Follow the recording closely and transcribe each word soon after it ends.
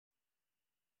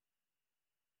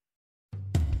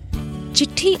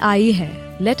चिट्ठी आई है,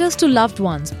 letters to loved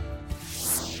ones.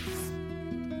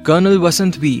 Colonel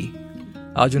Vasant B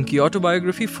आज उनकी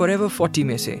ऑटोबायोग्राफी फॉरएवर 40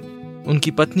 में से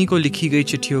उनकी पत्नी को लिखी गई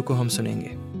चिट्ठियों को हम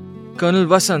सुनेंगे। Colonel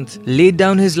Vasant laid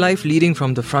down his life leading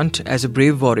from the front as a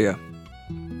brave warrior,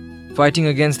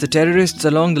 fighting against the terrorists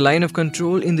along the line of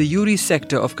control in the Uri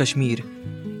sector of Kashmir.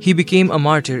 He became a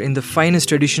martyr in the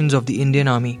finest traditions of the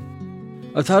Indian Army.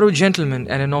 A thorough gentleman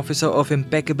and an officer of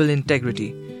impeccable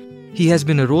integrity, he has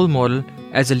been a role model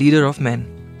as a leader of men.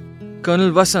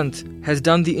 Colonel Vasant has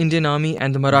done the Indian Army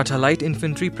and the Maratha Light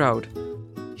Infantry proud.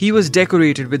 He was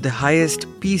decorated with the highest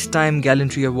peacetime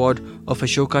gallantry award of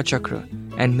Ashoka Chakra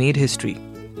and made history.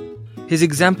 His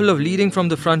example of leading from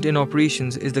the front in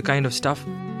operations is the kind of stuff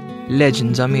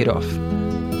legends are made of.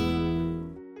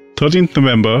 13th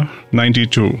November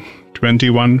 92,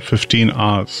 21:15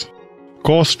 hours.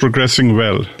 Course progressing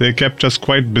well. They kept us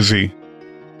quite busy.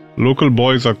 Local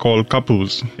boys are called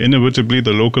Kapus, inevitably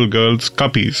the local girls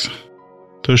Kapis.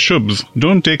 The Shubs,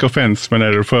 don't take offense when I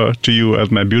refer to you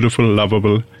as my beautiful,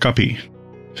 lovable Kapi.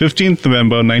 15th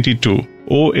November 92,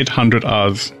 0800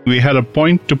 hours. We had a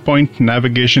point-to-point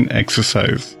navigation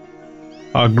exercise.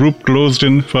 Our group closed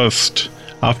in first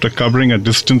after covering a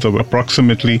distance of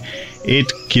approximately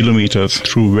 8 kilometers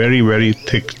through very, very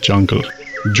thick jungle.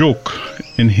 Joke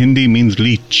in Hindi means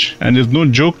leech, and is no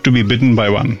joke to be bitten by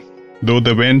one. Though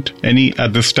there weren't any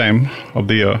at this time of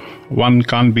the year, one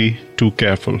can't be too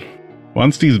careful.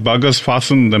 Once these buggers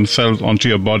fasten themselves onto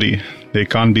your body, they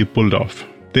can't be pulled off.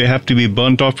 They have to be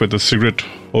burnt off with a cigarette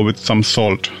or with some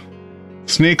salt.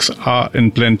 Snakes are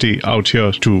in plenty out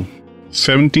here too.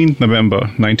 17th November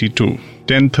 92,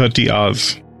 10:30 hours.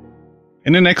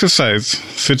 In an exercise,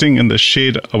 sitting in the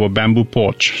shade of a bamboo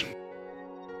porch,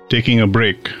 taking a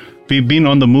break. We've been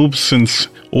on the move since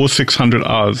 0600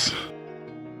 hours,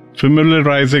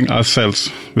 familiarizing ourselves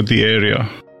with the area.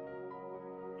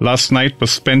 Last night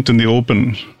was spent in the open,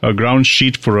 a ground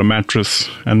sheet for a mattress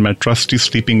and my trusty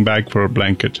sleeping bag for a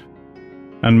blanket,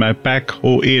 and my pack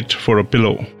 08 for a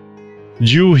pillow.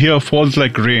 Dew here falls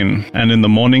like rain, and in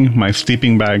the morning my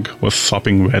sleeping bag was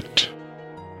sopping wet.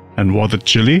 And was it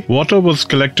chilly? Water was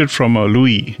collected from a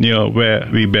Louis near where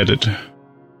we bedded,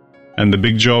 and the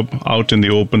big job out in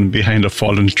the open behind a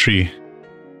fallen tree.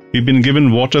 We've been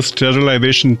given water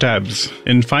sterilization tabs.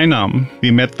 In Finearm, we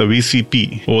met the VCP,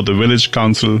 or the Village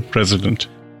Council President,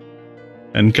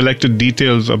 and collected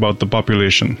details about the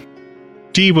population.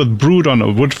 Tea was brewed on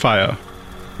a wood fire.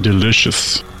 Delicious.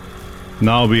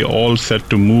 Now we're all set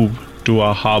to move to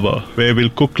our harbour, where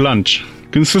we'll cook lunch,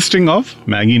 consisting of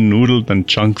Maggi noodles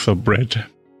and chunks of bread.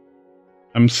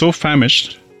 I'm so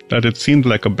famished that it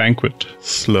seems like a banquet.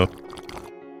 Slurp.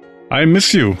 I miss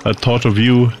you. I thought of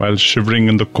you while shivering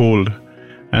in the cold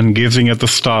and gazing at the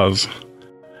stars.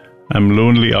 I'm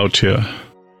lonely out here.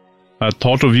 I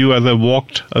thought of you as I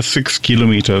walked a 6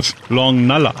 kilometers long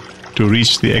Nala to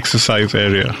reach the exercise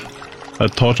area. I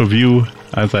thought of you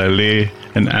as I lay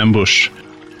in ambush,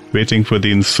 waiting for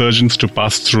the insurgents to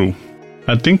pass through.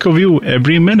 I think of you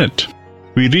every minute.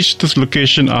 We reached this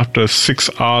location after a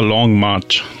 6-hour-long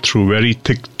march through very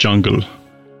thick jungle,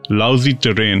 lousy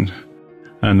terrain,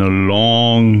 and a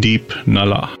long, deep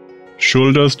nala.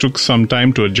 Shoulders took some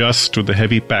time to adjust to the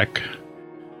heavy pack,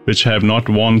 which I have not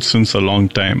worn since a long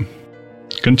time.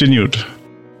 Continued.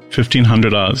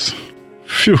 1500 hours.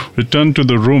 Phew! Returned to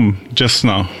the room just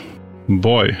now.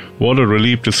 Boy, what a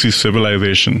relief to see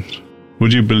civilization.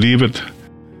 Would you believe it?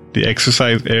 The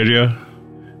exercise area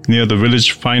near the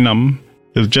village Finearm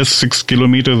is just 6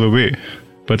 kilometers away,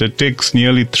 but it takes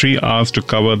nearly 3 hours to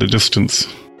cover the distance.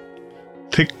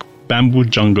 Thick bamboo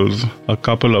jungles, a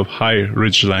couple of high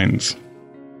ridge lines.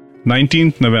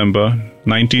 19th November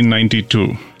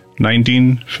 1992,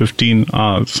 19:15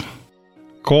 hours.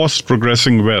 Course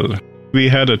progressing well. We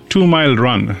had a 2-mile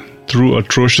run through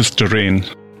atrocious terrain,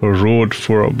 a road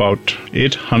for about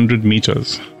 800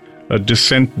 meters, a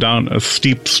descent down a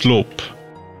steep slope,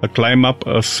 a climb up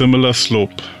a similar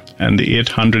slope, and the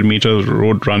 800 meter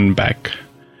road run back.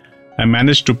 I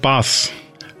managed to pass.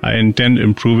 I intend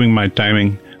improving my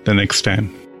timing the next time.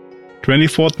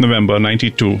 24th November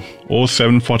 92,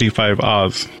 07:45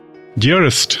 hours.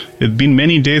 Dearest, it's been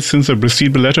many days since I've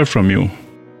received a letter from you.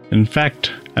 In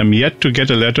fact, I'm yet to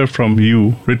get a letter from you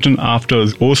written after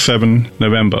 07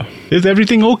 November. Is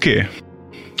everything okay?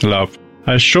 Love.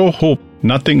 I sure hope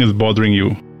nothing is bothering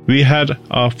you. We had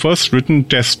our first written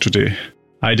test today.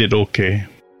 I did okay.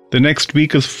 The next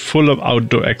week is full of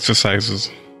outdoor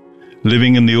exercises.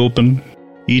 Living in the open,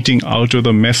 eating out of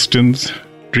the mess tins,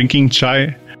 drinking chai,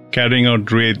 carrying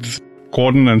out raids,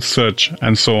 cordon and search,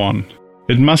 and so on.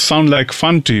 It must sound like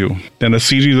fun to you. Then a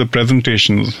series of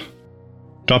presentations,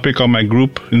 topic of my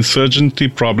group insurgency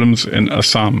problems in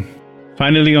Assam.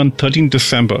 Finally, on 13th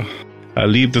December, I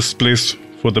leave this place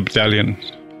for the battalion.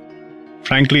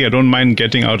 Frankly, I don't mind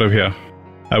getting out of here.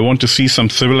 I want to see some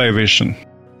civilization,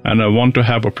 and I want to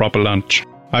have a proper lunch.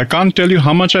 I can't tell you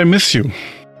how much I miss you.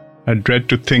 I dread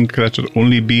to think that it'll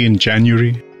only be in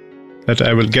January that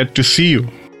I will get to see you.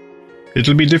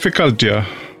 It'll be difficult, dear.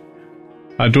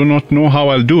 I do not know how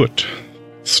I'll do it.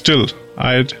 Still,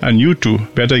 I and you two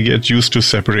better get used to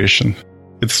separation.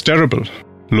 It's terrible,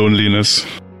 loneliness.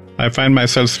 I find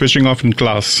myself switching off in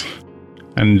class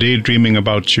and daydreaming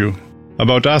about you,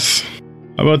 about us,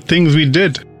 about things we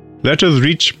did. Letters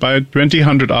reach by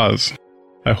 2000 hours.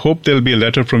 I hope there'll be a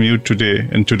letter from you today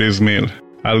in today's mail.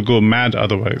 I'll go mad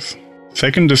otherwise.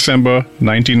 2nd December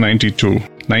 1992,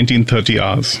 1930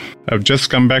 hours. I've just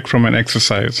come back from an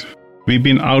exercise. We've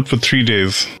been out for 3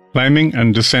 days, climbing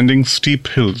and descending steep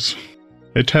hills.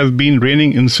 It has been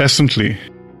raining incessantly.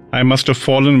 I must have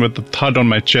fallen with a thud on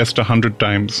my chest 100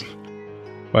 times,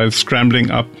 while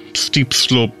scrambling up steep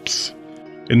slopes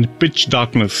in pitch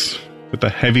darkness with a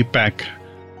heavy pack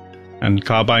and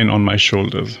carbine on my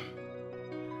shoulders.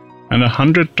 And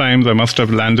 100 times I must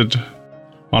have landed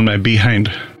on my behind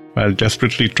while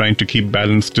desperately trying to keep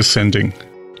balance descending.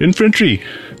 Infantry,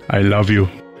 I love you.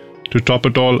 To top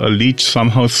it all, a leech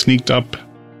somehow sneaked up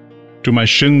to my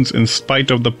shins in spite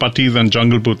of the puttees and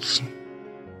jungle boots,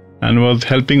 and was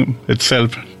helping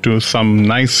itself to some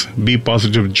nice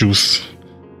B-positive juice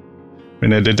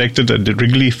when I detected a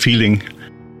wriggly feeling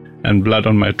and blood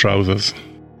on my trousers.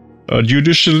 A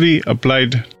judicially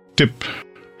applied tip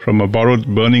from a borrowed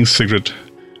burning cigarette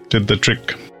did the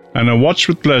trick, and I watched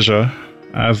with pleasure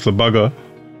as the bugger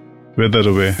withered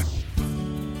away.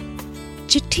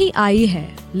 चिट्ठी आई है.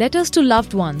 Letters to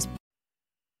loved ones